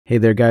Hey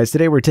there guys,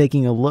 today we're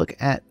taking a look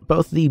at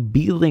both the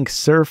Beelink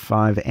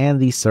SER5 and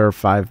the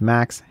SER5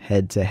 Max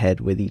head to head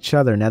with each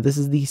other. Now this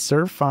is the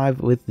SER5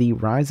 with the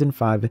Ryzen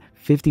 5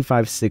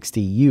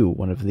 5560U,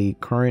 one of the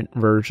current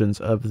versions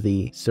of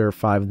the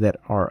SER5 that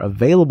are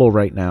available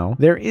right now.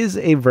 There is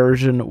a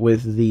version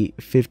with the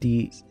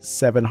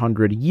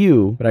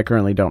 5700U, but I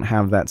currently don't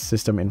have that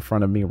system in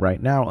front of me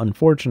right now,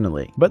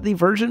 unfortunately. But the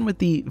version with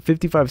the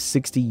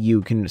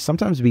 5560U can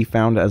sometimes be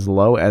found as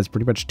low as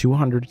pretty much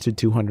 $200 to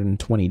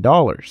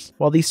 $220,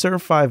 while the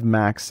SER5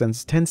 Max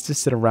tends to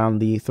sit around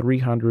the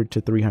 $300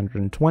 to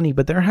 $320,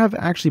 but there have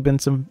actually been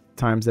some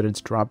times that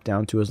it's dropped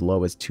down to as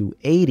low as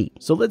 $280.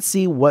 So let's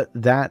see what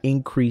that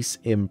increase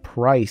in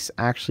price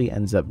actually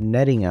ends up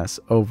netting us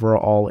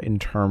overall in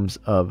terms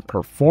of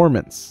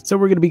performance. So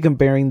we're going to be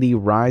comparing the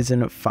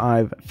Ryzen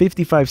 5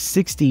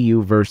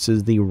 5560U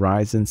versus the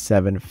Ryzen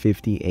 7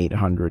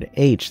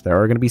 5800H. There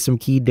are going to be some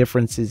key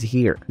differences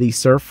here. The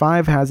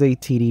SER5 has a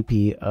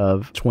TDP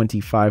of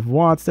 25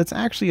 watts that's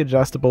actually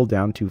adjustable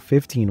down to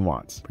 15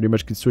 watts. Pretty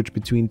much can switch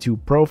between two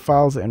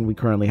profiles, and we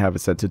currently have it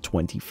set to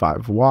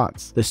 25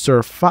 watts. The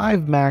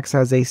SER5 Max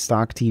has a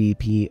stock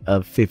TDP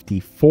of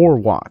 54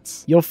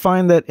 watts. You'll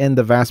find that in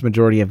the vast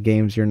majority of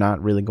games, you're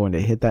not really going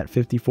to hit that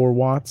 54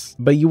 watts,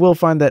 but you will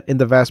find that in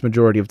the vast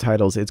majority of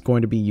titles, it's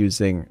going to be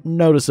using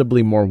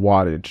noticeably more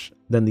wattage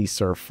than the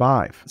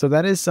SER5. So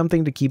that is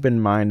something to keep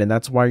in mind, and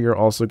that's why you're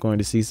also going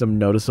to see some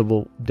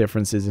noticeable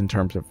differences in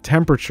terms of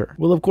temperature.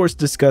 We'll of course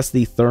discuss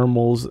the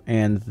thermals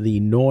and the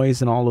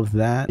noise and all of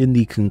that in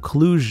the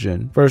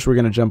conclusion. First, we're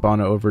going to jump on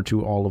over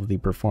to all of the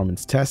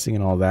performance testing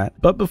and all that.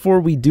 But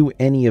before we do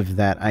any of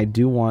that, I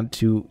do want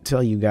to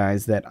tell you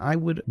guys that I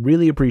would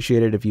really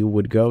appreciate it if you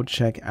would go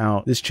check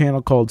out this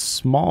channel called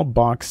Small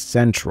Box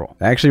Central.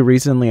 I actually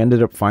recently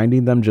ended up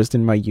finding them just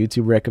in my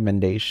YouTube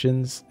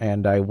recommendations,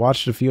 and I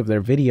watched a few of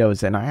their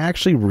videos, and I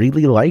actually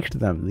really liked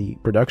them. The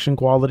production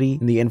quality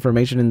and the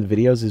information in the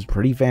videos is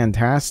pretty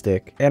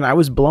fantastic, and I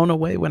was blown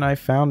away when I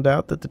found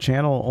out that the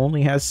channel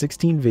only has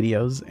 16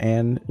 videos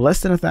and less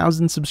than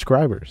 1,000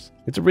 subscribers.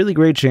 It's a really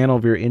great channel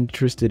if you're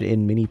interested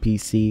in mini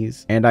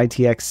PCs and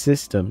ITX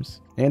systems.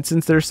 And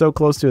since they're so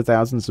close to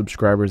 1,000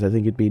 subscribers, I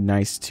think it'd be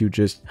nice to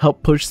just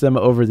help push them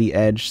over the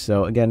edge.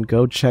 So again,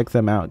 go check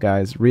them out,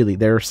 guys. Really,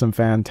 there are some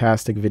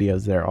fantastic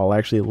videos there. I'll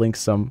actually link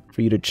some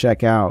for you to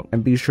check out,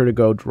 and be sure to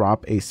go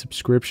drop a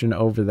subscription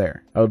over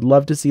there. I would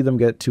love to see them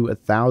get to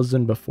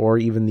 1,000 before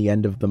even the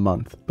end of the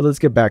month. But let's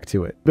get back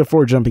to it.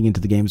 Before jumping into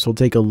the games, we'll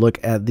take a look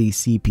at the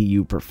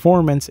CPU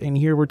performance, and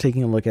here we're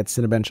taking a look at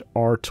Cinebench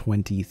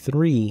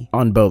R23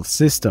 on both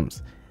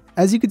systems.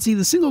 As you can see,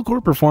 the single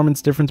core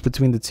performance difference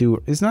between the two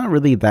is not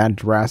really that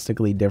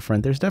drastically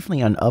different. There's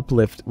definitely an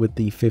uplift with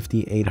the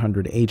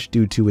 5800H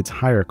due to its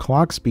higher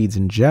clock speeds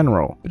in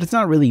general, but it's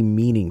not really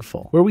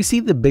meaningful. Where we see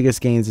the biggest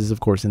gains is of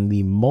course in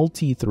the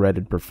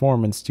multi-threaded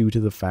performance due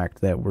to the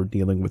fact that we're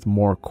dealing with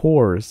more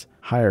cores,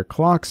 higher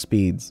clock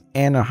speeds,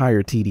 and a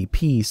higher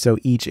TDP, so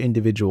each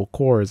individual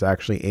core is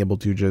actually able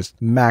to just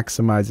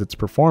maximize its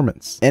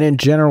performance. And in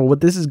general,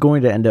 what this is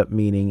going to end up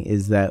meaning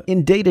is that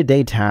in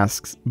day-to-day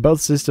tasks,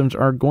 both systems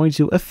are going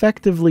to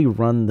effectively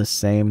run the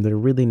same. They're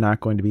really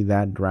not going to be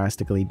that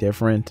drastically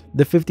different.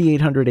 The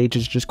 5800H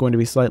is just going to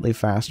be slightly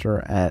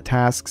faster at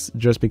tasks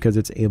just because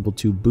it's able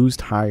to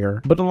boost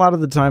higher, but a lot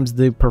of the times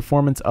the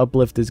performance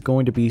uplift is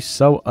going to be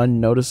so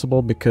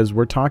unnoticeable because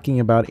we're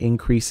talking about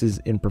increases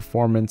in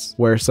performance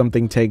where something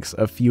takes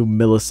a few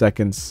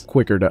milliseconds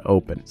quicker to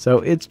open. So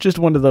it's just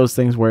one of those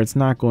things where it's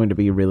not going to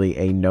be really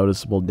a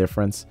noticeable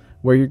difference.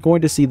 Where you're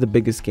going to see the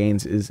biggest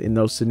gains is in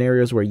those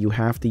scenarios where you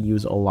have to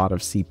use a lot of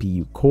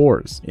CPU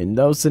cores. In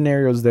those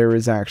scenarios, there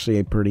is actually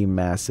a pretty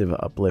massive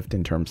uplift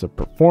in terms of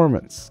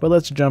performance. But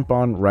let's jump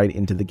on right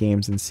into the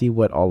games and see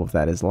what all of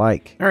that is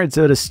like. Alright,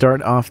 so to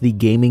start off the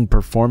gaming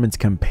performance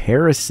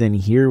comparison,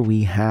 here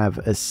we have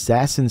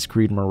Assassin's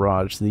Creed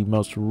Mirage, the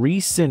most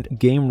recent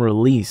game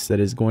release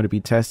that is going to be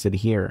tested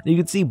here. You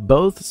can see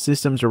both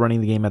systems are running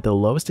the game at the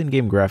lowest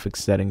in-game graphics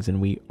settings, and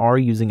we are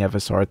using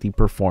FSR at the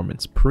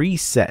performance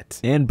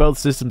preset. And both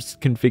systems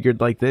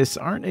configured like this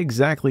aren't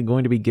exactly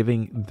going to be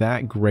giving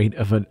that great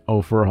of an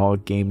overall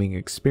gaming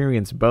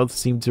experience. Both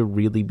seem to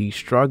really be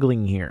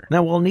struggling here.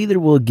 Now, while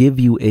neither will give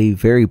you a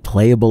very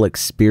playable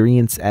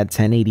experience at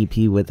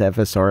 1080p with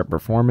FSR at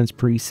performance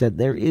preset,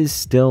 there is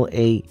still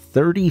a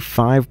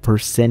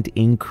 35%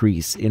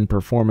 increase in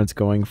performance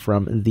going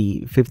from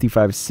the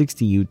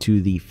 5560U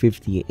to the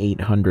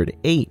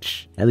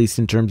 5800H, at least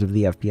in terms of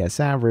the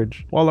FPS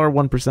average, while our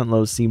 1%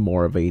 lows see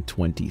more of a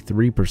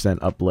 23%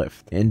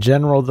 uplift. In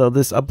general, though,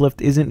 this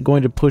uplift isn't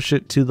going to push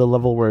it to the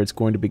level where it's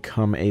going to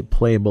become a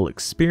playable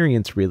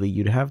experience really.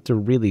 You'd have to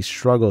really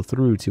struggle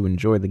through to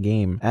enjoy the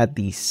game at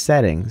these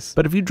settings.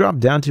 But if you drop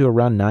down to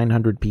around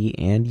 900p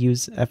and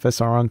use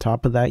FSR on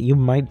top of that, you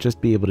might just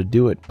be able to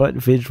do it. But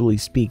visually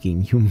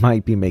speaking, you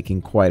might be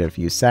making quite a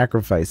few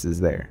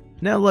sacrifices there.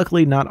 Now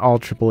luckily not all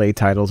AAA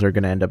titles are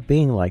going to end up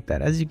being like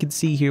that, as you can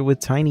see here with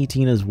Tiny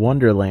Tina's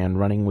Wonderland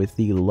running with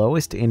the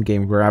lowest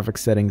in-game graphics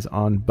settings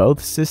on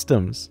both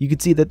systems. You can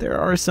see that there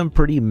are some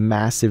pretty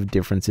massive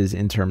differences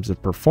in terms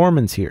of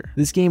performance here.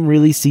 This game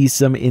really sees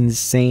some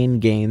insane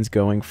gains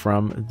going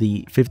from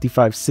the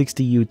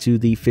 5560U to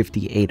the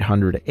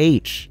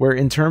 5800H, where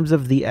in terms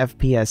of the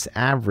FPS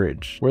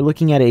average, we're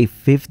looking at a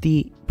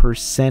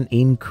 50%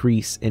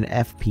 increase in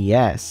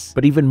FPS,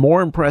 but even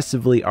more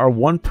impressively, our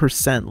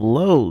 1%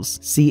 lows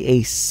see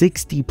a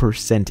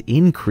 60%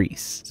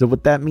 increase. So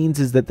what that means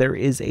is that there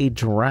is a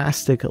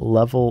drastic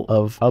level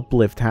of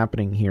uplift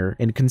happening here,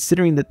 and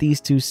considering that these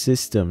two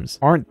systems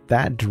aren't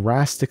that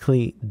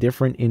drastically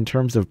different in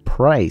terms of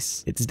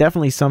price, it's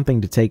definitely something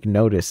to take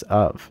notice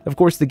of. Of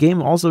course, the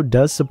game also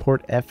does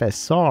support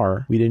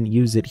FSR. We didn't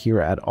use it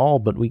here at all,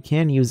 but we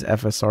can use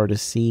FSR to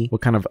see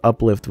what kind of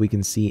uplift we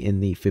can see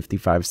in the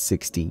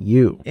 5560U.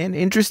 And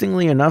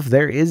interestingly enough,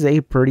 there is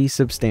a pretty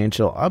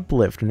substantial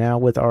uplift now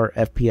with our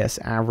FPS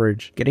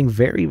average getting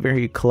very,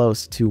 very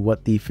close to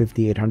what the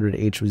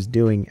 5800H was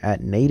doing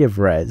at native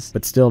res,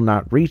 but still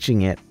not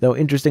reaching it. Though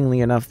interestingly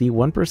enough, the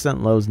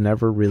 1% lows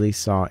never really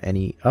saw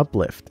any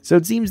uplift. So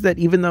it seems that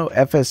even though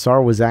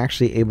FSR was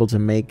actually able to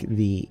make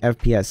the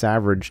FPS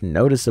average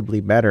noticeably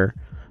better,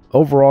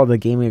 overall, the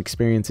gaming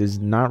experience is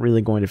not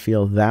really going to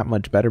feel that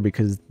much better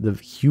because the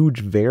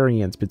huge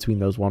variance between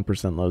those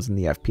 1% lows and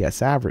the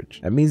FPS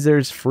average. That means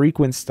there's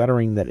frequent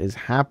stuttering that is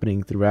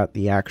happening throughout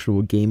the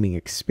actual gaming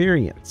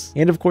experience.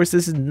 And of course,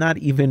 this is not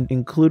even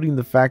including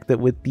the fact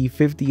that with the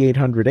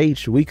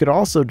 5800H, we could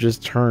also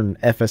just turn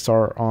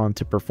FSR on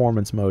to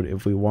performance mode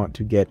if we want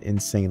to get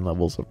insane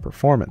levels of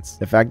performance.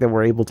 The fact that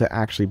we're able to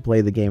actually play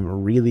the game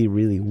really,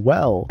 really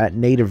well at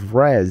native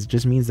res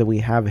just means that we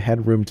have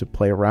headroom to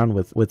play around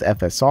with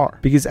FSR.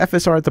 Because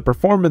FSR at the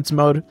performance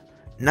mode,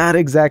 not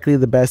exactly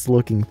the best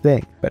looking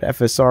thing, but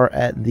FSR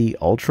at the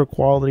ultra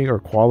quality or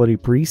quality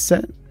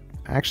preset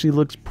actually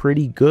looks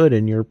pretty good,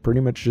 and you're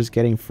pretty much just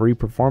getting free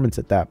performance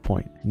at that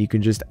point. And you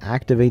can just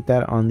activate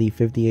that on the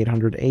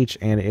 5800H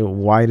and it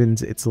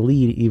widens its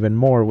lead even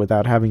more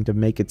without having to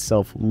make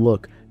itself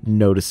look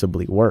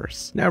noticeably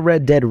worse. Now,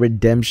 Red Dead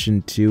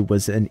Redemption 2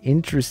 was an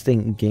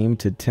interesting game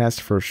to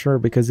test for sure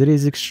because it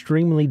is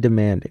extremely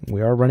demanding.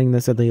 We are running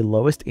this at the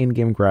lowest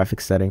in-game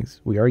graphics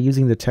settings. We are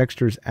using the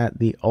textures at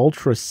the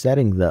ultra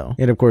setting though.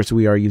 And of course,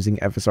 we are using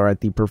FSR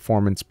at the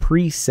performance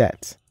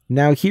preset.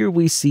 Now here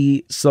we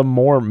see some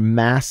more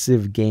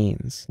massive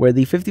gains, where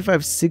the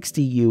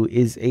 5560U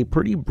is a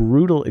pretty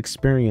brutal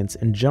experience,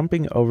 and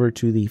jumping over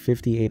to the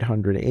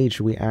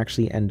 5800H, we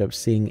actually end up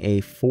seeing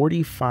a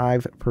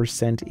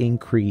 45%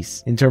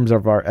 increase in terms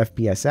of our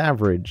FPS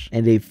average,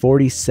 and a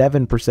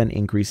 47%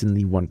 increase in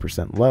the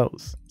 1%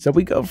 lows. So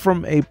we go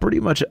from a pretty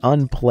much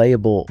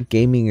unplayable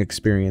gaming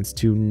experience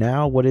to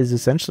now what is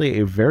essentially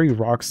a very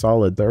rock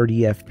solid 30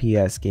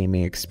 FPS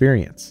gaming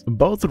experience.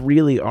 Both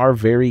really are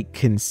very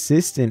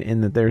consistent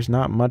in that there's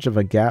not much of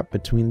a gap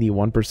between the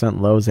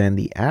 1% lows and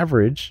the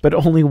average, but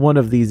only one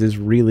of these is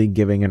really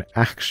giving an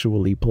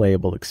actually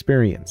playable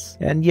experience.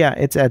 And yeah,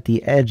 it's at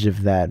the edge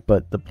of that,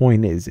 but the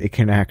point is it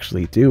can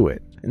actually do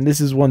it. And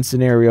this is one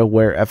scenario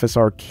where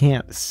FSR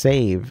can't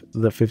save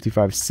the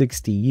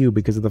 5560U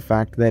because of the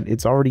fact that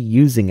it's already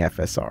using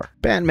FSR.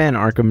 Batman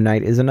Arkham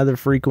Knight is another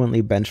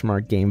frequently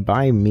benchmarked game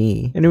by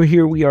me, and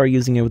here we are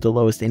using it with the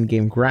lowest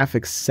in-game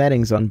graphics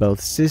settings on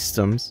both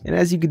systems. And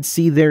as you can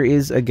see, there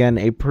is again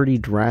a pretty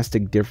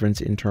drastic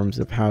difference in terms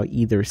of how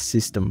either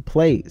system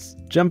plays.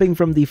 Jumping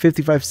from the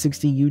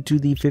 5560U to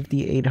the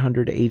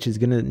 5800H is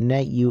going to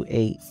net you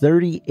a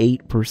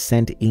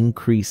 38%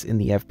 increase in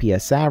the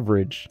FPS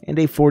average and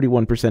a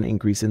 41%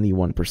 increase in the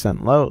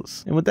 1%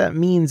 lows. And what that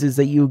means is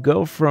that you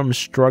go from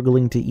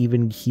struggling to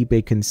even keep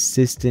a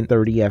consistent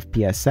 30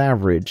 FPS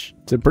average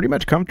to pretty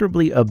much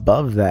comfortably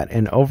above that,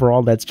 and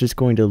overall that's just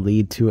going to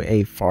lead to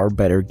a far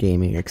better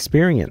gaming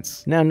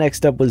experience. Now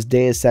next up was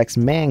Deus Ex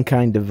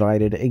Mankind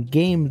Divided, a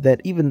game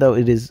that even though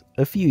it is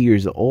a few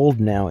years old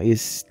now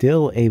is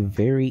still a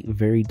very,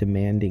 very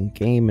demanding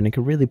game, and it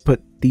can really put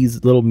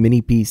these little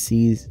mini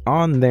PCs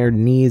on their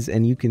knees.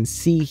 And you can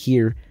see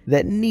here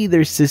that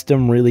neither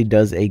system really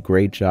does a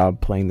great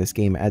job playing this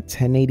game at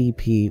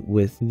 1080p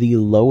with the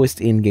lowest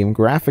in-game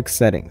graphics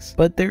settings,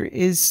 but there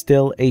is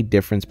still a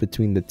difference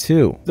between the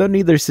two. Though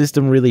neither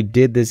system really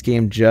did this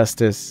game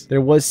justice,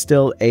 there was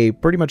still a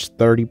pretty much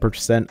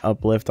 30%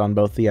 uplift on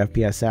both the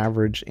FPS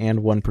average and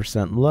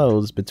 1%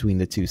 lows between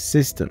the two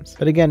systems.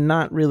 But again,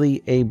 not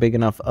really a big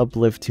enough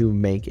uplift to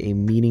make a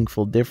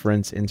meaningful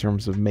difference in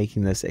terms of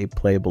making this a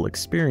playable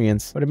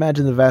experience. But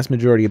imagine the vast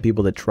majority of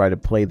people that try to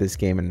play this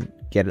game and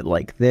get it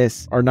like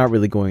this are not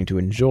really going to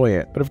enjoy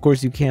it. But of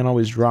course, you can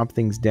always drop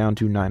things down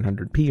to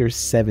 900p or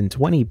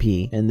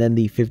 720p, and then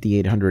the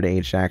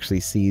 5800H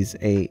actually sees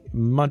a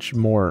much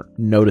more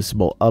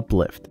noticeable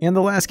uplift. And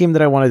the last game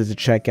that I wanted to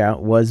check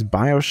out was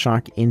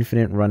BioShock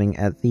Infinite running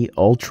at the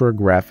ultra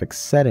graphics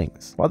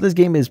settings. While this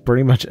game is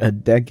pretty much a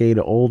decade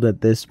old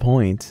at this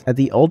point, at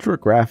the ultra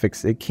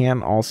graphics it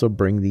can also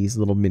bring these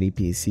little mini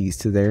PCs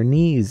to their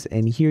knees,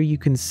 and here you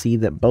can see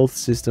that both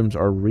systems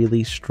are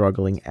really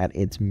struggling at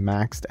its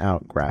maxed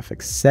out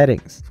graphics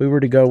settings. If we were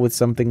to go with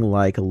something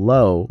like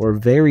low or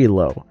very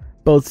low,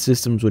 both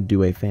systems would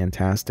do a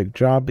fantastic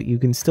job, but you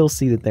can still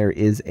see that there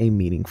is a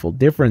meaningful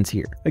difference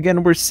here.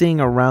 Again, we're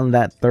seeing around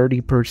that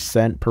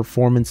 30%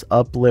 performance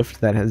uplift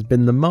that has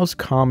been the most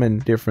common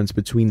difference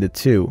between the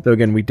two. Though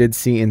again, we did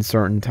see in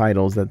certain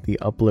titles that the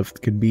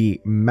uplift could be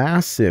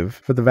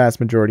massive. For the vast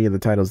majority of the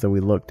titles that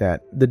we looked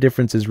at, the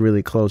difference is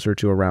really closer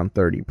to around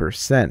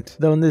 30%.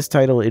 Though in this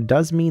title, it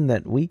does mean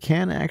that we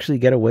can actually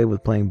get away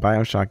with playing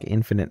BioShock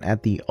Infinite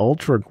at the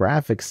ultra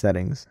graphics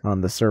settings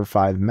on the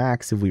SER5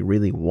 Max if we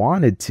really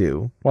wanted to.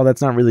 While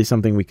that's not really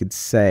something we could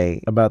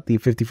say about the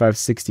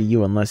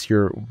 5560U unless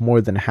you're more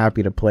than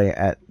happy to play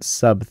at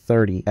sub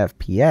 30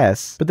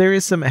 FPS, but there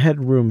is some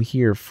headroom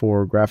here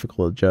for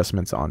graphical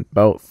adjustments on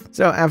both.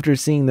 So after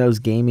seeing those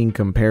gaming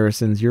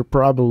comparisons, you're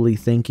probably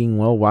thinking,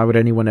 well, why would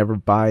anyone ever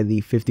buy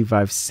the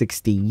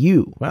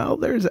 5560U? Well,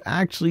 there's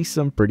actually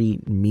some pretty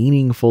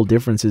meaningful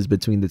differences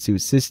between the two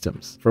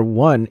systems. For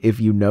one, if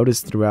you notice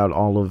throughout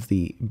all of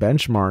the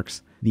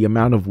benchmarks, the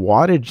amount of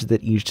wattage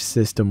that each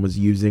system was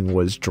using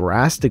was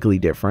drastically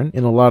different.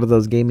 In a lot of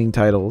those gaming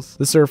titles,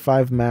 the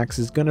SER5 Max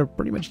is going to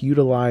pretty much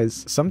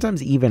utilize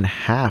sometimes even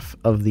half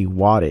of the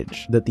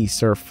wattage that the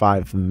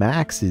SER5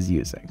 Max is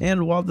using.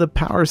 And while the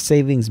power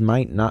savings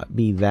might not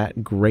be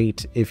that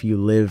great if you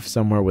live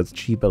somewhere with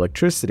cheap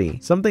electricity,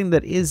 something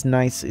that is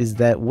nice is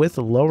that with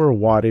lower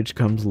wattage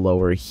comes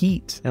lower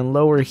heat, and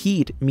lower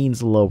heat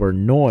means lower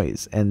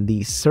noise, and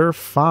the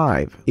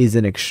SER5 is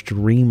an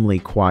extremely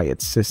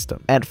quiet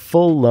system. At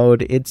full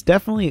load, it's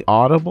definitely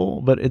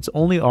audible, but it's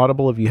only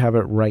audible if you have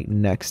it right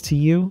next to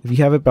you. If you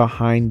have it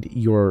behind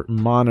your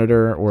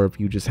monitor, or if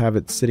you just have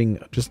it sitting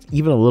just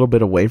even a little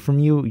bit away from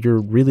you,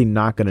 you're really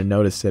not going to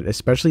notice it,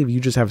 especially if you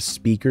just have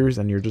speakers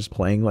and you're just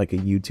playing like a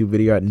YouTube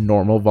video at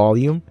normal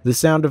volume. The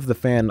sound of the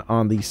fan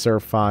on the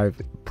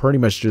SER5 pretty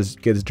much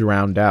just gets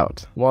drowned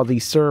out, while the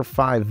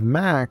SER5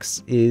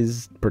 Max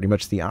is pretty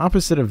much the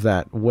opposite of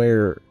that,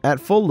 where at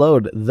full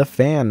load the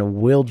fan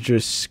will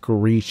just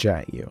screech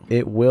at you.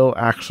 It will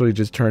actually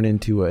just turn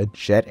into a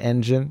jet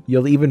engine.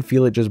 You'll even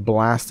feel it just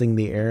blasting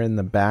the air in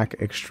the back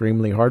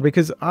extremely hard,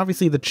 because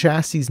obviously the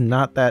chassis is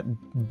not that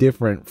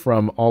different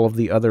from all of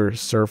the other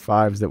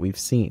SER5s that we've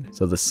seen.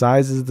 So the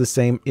size is the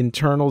same,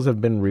 internals have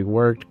been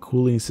reworked,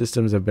 cooling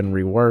systems have been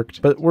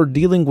reworked, but we're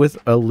dealing with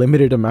a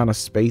limited amount of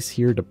space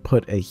here to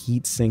put a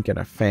heat sink and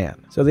a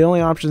fan. So the only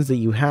options that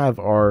you have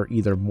are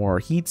either more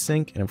heat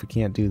sink, and if we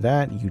can't do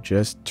that, you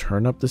just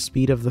turn up the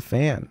speed of the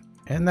fan.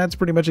 And that's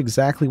pretty much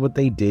exactly what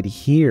they did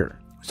here.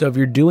 So if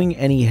you're doing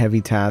any heavy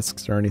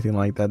tasks or anything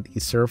like that, the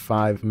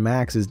SER5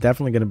 Max is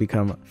definitely going to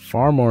become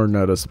far more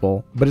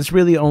noticeable, but it's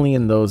really only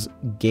in those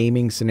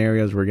gaming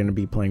scenarios we're going to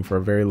be playing for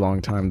a very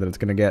long time that it's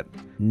going to get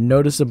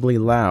noticeably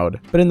loud.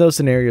 But in those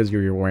scenarios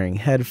you're wearing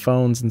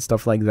headphones and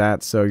stuff like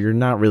that, so you're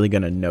not really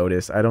going to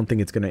notice. I don't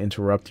think it's going to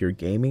interrupt your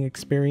gaming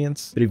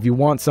experience. But if you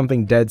want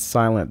something dead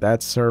silent,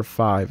 that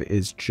SER5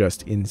 is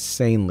just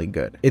insanely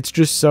good. It's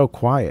just so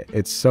quiet,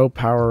 it's so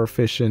power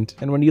efficient,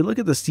 and when you look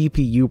at the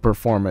CPU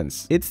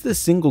performance, it's the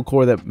single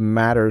core that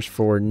matters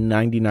for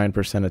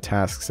 99% of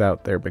tasks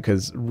out there,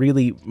 because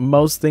really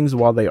most things,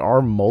 while they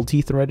are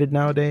multi-threaded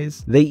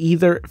nowadays, they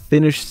either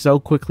finish so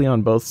quickly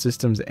on both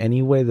systems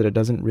anyway that it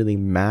doesn't really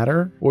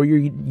matter, or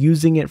you're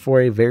using it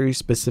for a very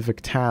specific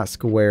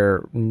task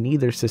where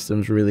neither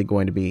system's really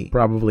going to be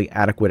probably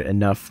adequate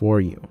enough for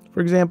you.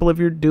 For example, if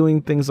you're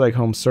doing things like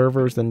home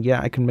servers, then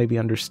yeah, I can maybe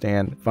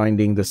understand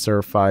finding the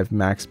SER5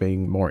 Max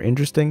being more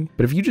interesting.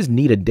 But if you just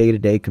need a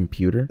day-to-day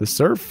computer, the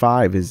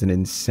SER5 is an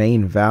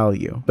insane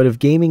value. But if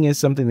gaming is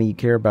something that you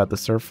care about, the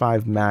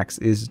SER5 Max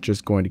is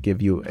just going to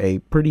give you a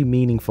pretty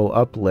meaningful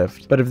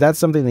uplift. But if that's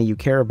something that you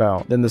care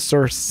about, then the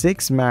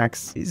SER6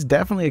 Max is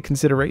definitely a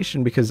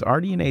consideration, because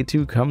RDNA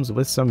 2 comes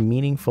with some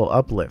meaningful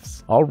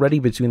uplifts. Already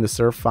between the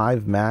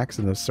SER5 Max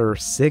and the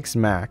SER6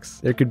 Max,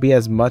 there could be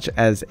as much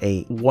as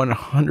a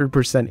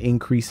 100%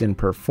 increase in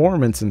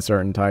performance in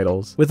certain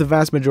titles, with the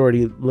vast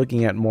majority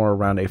looking at more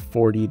around a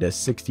 40 to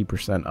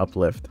 60%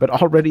 uplift. But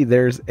already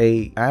there's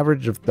a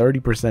average of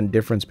 30%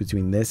 difference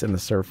between this and the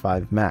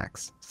SER5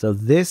 Max. So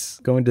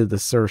this going to the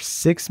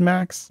SER6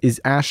 Max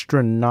is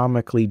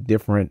astronomically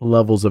different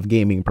levels of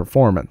gaming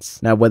performance.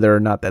 Now, whether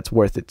or not that's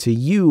worth it to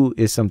you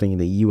is something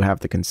that you have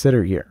to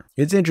consider here.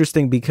 It's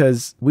interesting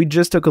because we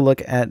just took a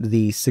look at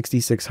the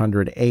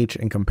 6600H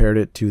and compared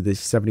it to the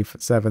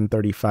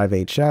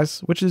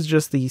 7735HS, which is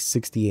just the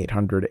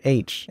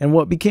 6800H. And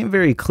what became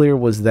very clear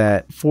was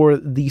that for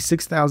the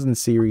 6000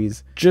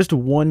 series, just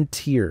one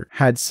tier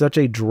had such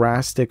a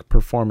drastic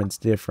performance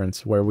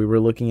difference where we were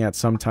looking at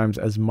sometimes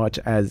as much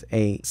as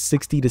a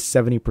 60 to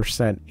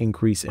 70%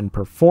 increase in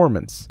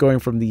performance, going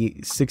from the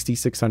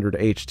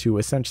 6600H to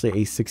essentially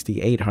a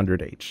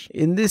 6800H.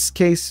 In this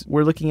case,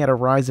 we're looking at a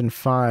Ryzen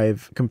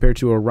 5 compared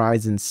to a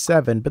Ryzen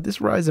 7, but this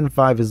Ryzen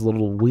 5 is a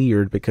little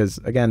weird because,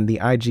 again, the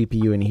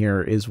iGPU in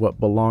here is what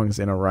belongs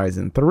in a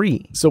Ryzen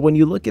 3. So when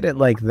you look at it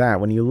like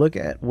that, when you look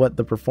at what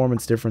the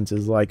performance difference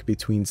is like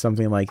between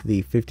something like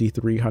the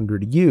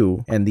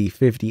 5300U and the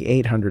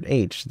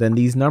 5800H, then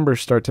these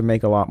numbers start to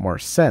make a lot more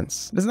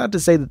sense. That's not to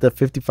say that the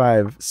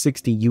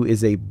 5560U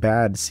is a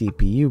bad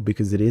CPU,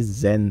 because it is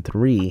Zen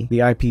 3. The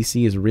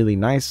IPC is really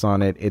nice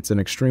on it. It's an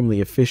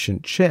extremely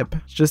efficient chip.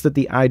 It's just that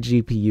the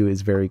iGPU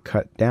is very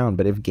cut down.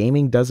 But if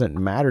gaming doesn't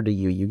matter to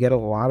you, you get a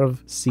lot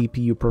of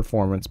CPU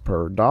performance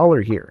per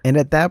dollar here. And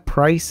at that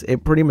price,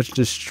 it pretty much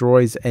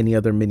destroys any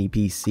other mini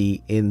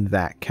PC in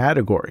that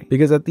category.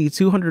 Because at the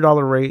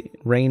 $200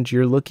 range,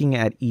 you're looking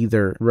at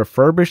either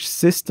refurbished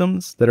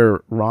systems that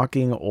are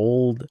rocking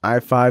old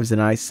i5s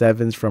and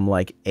i7s from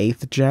like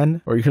 8th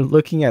gen, or you're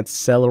looking at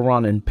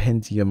Celeron and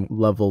Pentium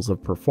levels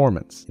of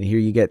performance. And here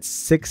you get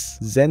 6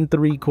 Zen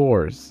 3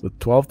 cores with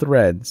 12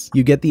 threads.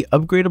 You get the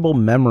upgradable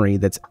memory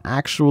that's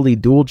actually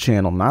dual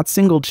channel, not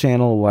single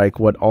channel like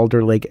what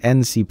Alder Lake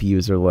N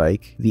CPUs are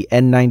like. The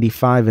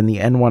N95 and the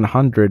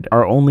N100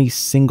 are only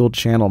single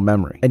channel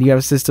memory. And you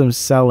have systems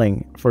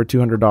selling for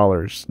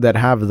 $200 that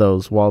have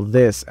those, while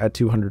this at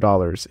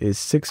 $200 is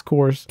 6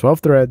 cores, 12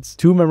 threads,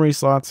 2 memory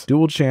slots,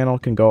 dual channel,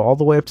 can go all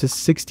the way up to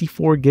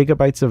 64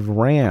 gigabytes of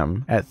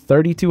RAM at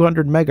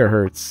 3200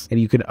 megahertz, and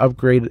you can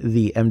upgrade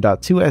the M.2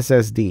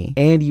 SSD,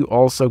 and you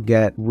also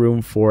get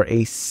room for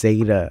a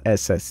SATA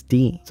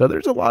SSD. So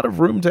there's a lot of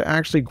room to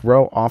actually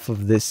grow off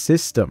of this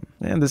system.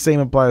 And the same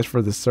applies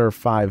for the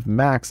SER5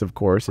 Max, of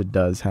course. It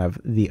does have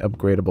the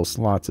upgradable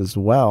slots as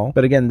well.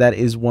 But again, that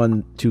is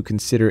one to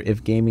consider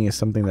if gaming is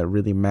something that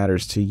really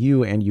matters to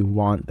you and you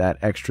want that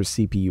extra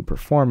CPU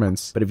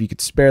performance. But if you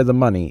could spare the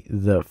money,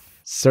 the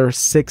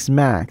SER6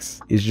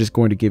 Max is just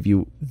going to give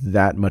you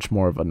that much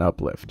more of an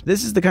uplift.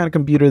 This is the kind of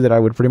computer that I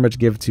would pretty much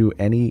give to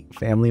any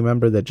family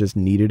member that just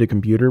needed a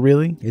computer,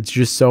 really. It's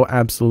just so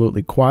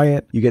absolutely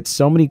quiet. You get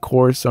so many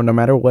cores, so no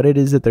matter what it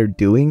is that they're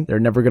doing, they're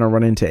never going to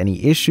run into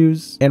any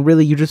issues. And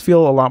really, you just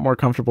feel a lot more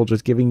comfortable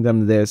just giving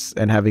them this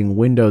and having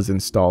Windows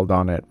installed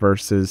on it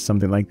versus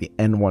something like the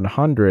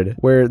N100,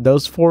 where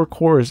those 4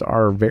 cores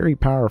are very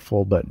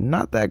powerful, but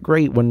not that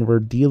great when we're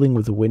dealing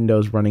with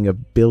Windows running a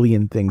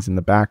billion things in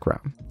the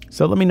background.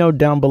 So let me know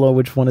down below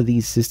which one of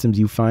these systems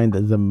you find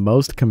the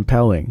most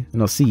compelling,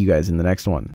 and I'll see you guys in the next one.